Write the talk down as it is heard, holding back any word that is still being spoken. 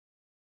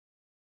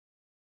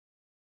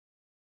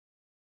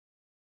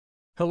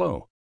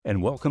Hello,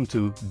 and welcome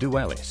to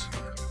Dualys,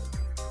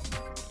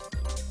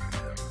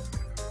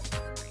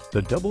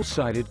 the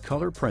double-sided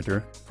color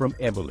printer from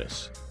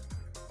Evolis.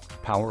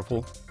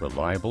 Powerful,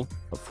 reliable,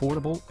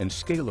 affordable, and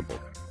scalable,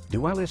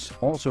 Dualys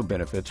also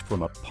benefits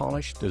from a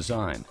polished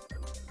design.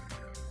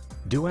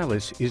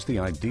 Dualys is the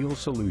ideal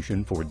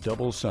solution for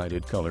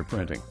double-sided color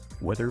printing,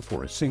 whether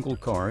for a single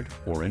card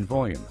or in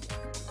volume.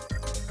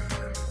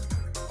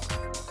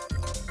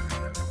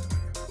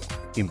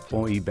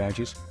 Employee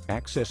badges,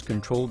 access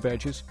control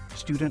badges,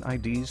 student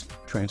IDs,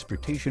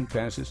 transportation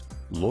passes,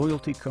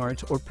 loyalty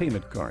cards, or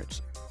payment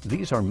cards.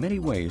 These are many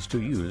ways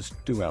to use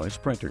Dualys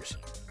printers.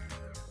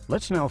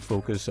 Let's now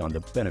focus on the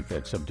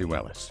benefits of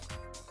Dualys.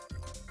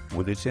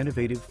 With its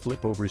innovative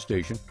flip-over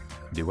station,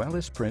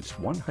 Dualys prints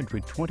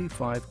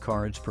 125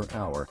 cards per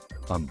hour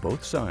on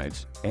both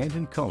sides and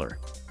in color.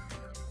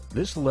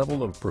 This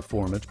level of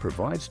performance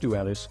provides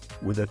Dualys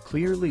with a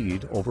clear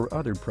lead over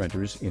other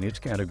printers in its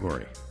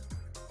category.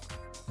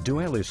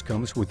 Dualys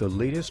comes with the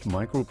latest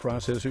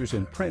microprocessors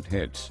and print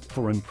heads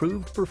for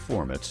improved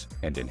performance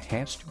and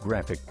enhanced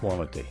graphic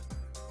quality.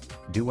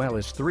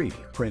 Dualys 3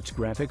 prints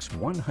graphics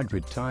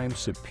 100 times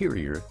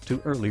superior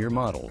to earlier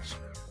models.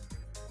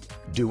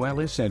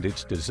 Dualys and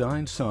its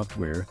design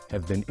software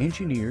have been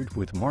engineered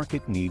with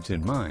market needs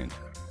in mind.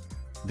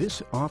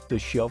 This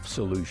off-the-shelf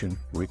solution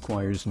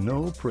requires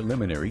no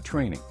preliminary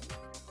training.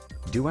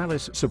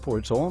 Dualys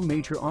supports all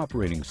major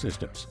operating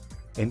systems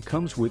and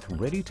comes with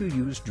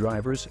ready-to-use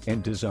drivers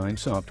and design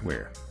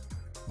software.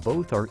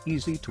 Both are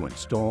easy to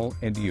install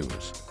and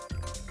use.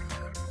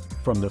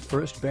 From the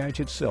first badge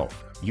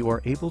itself, you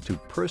are able to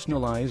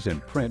personalize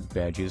and print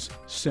badges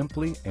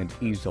simply and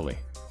easily.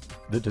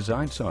 The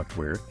design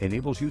software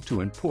enables you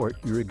to import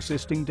your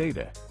existing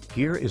data.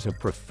 Here is a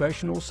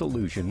professional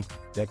solution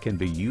that can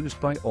be used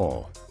by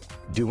all.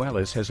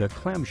 Dualys has a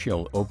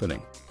clamshell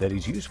opening that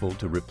is useful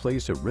to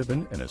replace a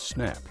ribbon and a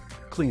snap,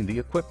 clean the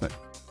equipment,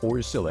 or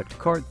select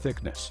card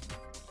thickness.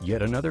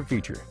 Yet another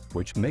feature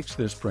which makes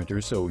this printer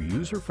so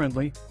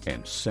user-friendly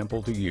and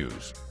simple to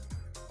use.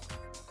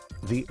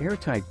 The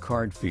airtight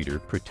card feeder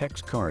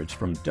protects cards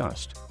from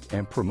dust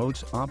and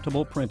promotes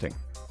optimal printing.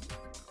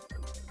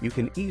 You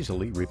can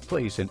easily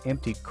replace an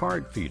empty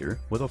card feeder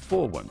with a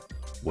full one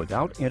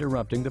without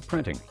interrupting the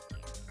printing.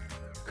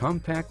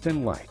 Compact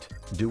and light,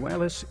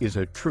 Dualys is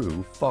a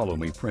true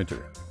follow-me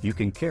printer. You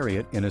can carry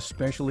it in a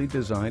specially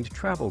designed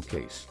travel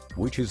case,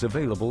 which is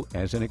available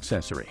as an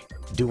accessory.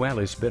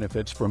 Dualys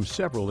benefits from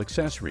several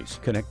accessories,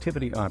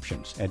 connectivity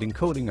options, and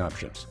encoding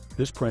options.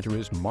 This printer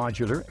is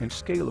modular and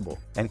scalable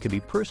and can be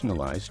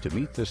personalized to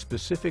meet the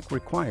specific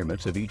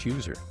requirements of each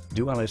user.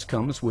 Dualys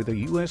comes with a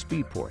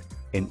USB port.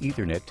 An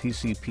Ethernet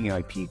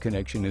TCP/IP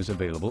connection is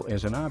available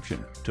as an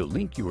option to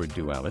link your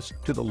Dualys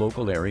to the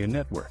local area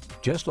network,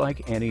 just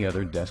like any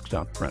other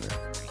desktop printer.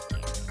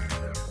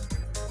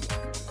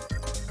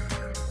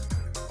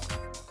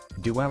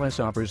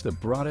 Dualys offers the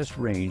broadest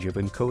range of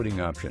encoding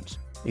options.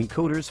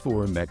 Encoders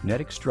for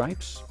magnetic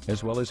stripes,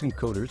 as well as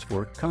encoders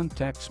for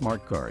contact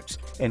smart cards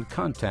and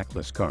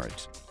contactless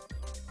cards.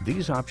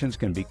 These options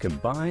can be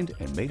combined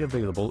and made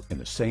available in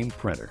the same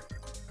printer.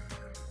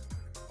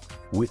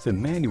 With the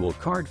manual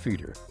card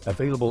feeder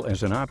available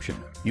as an option,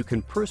 you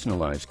can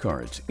personalize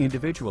cards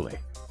individually.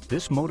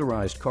 This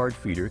motorized card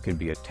feeder can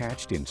be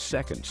attached in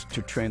seconds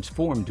to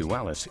transform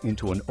Dualys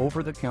into an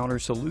over-the-counter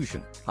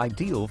solution,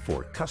 ideal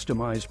for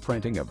customized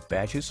printing of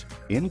badges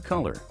in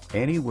color,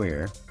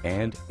 anywhere,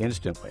 and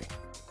instantly.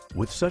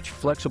 With such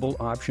flexible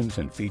options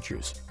and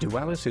features,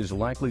 Dualys is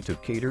likely to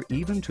cater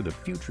even to the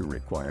future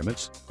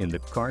requirements in the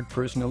card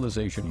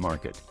personalization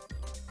market.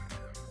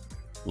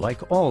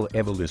 Like all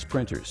Evolis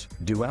printers,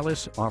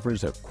 Dualys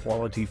offers a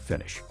quality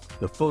finish.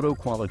 The photo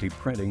quality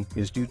printing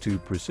is due to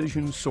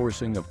precision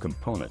sourcing of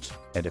components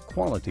and a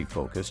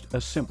quality-focused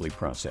assembly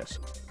process.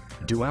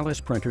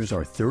 Dualys printers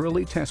are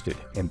thoroughly tested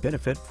and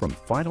benefit from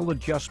final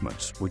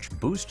adjustments which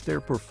boost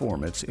their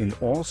performance in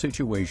all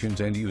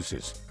situations and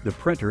uses. The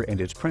printer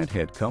and its print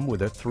head come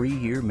with a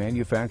 3-year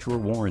manufacturer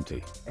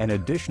warranty, an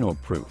additional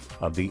proof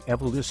of the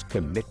Evolis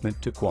commitment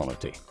to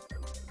quality.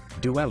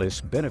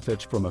 Dualys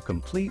benefits from a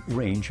complete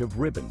range of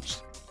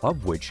ribbons,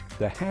 of which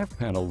the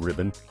half-panel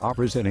ribbon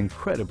offers an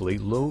incredibly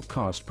low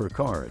cost per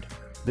card.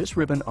 This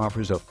ribbon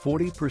offers a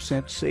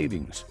 40%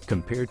 savings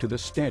compared to the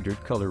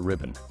standard color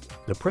ribbon.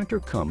 The printer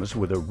comes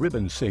with a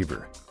ribbon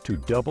saver to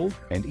double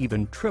and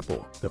even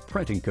triple the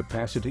printing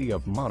capacity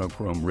of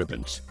monochrome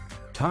ribbons.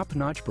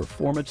 Top-notch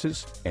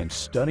performances and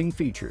stunning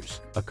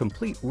features, a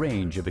complete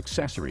range of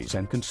accessories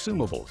and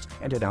consumables,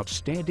 and an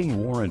outstanding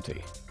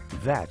warranty.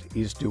 That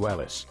is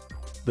Dualys,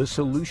 the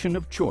solution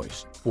of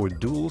choice for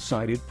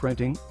dual-sided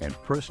printing and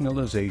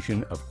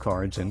personalization of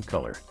cards in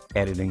color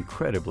at an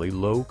incredibly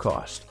low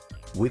cost.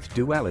 With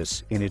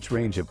Dualys in its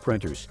range of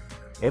printers,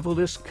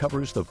 Evolis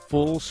covers the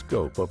full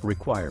scope of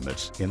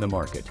requirements in the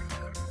market.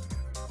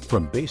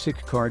 From basic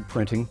card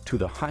printing to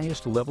the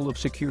highest level of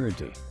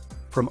security,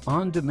 from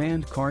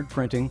on-demand card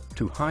printing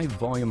to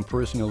high-volume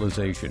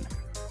personalization,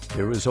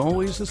 there is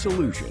always a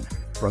solution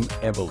from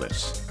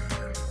Evolis.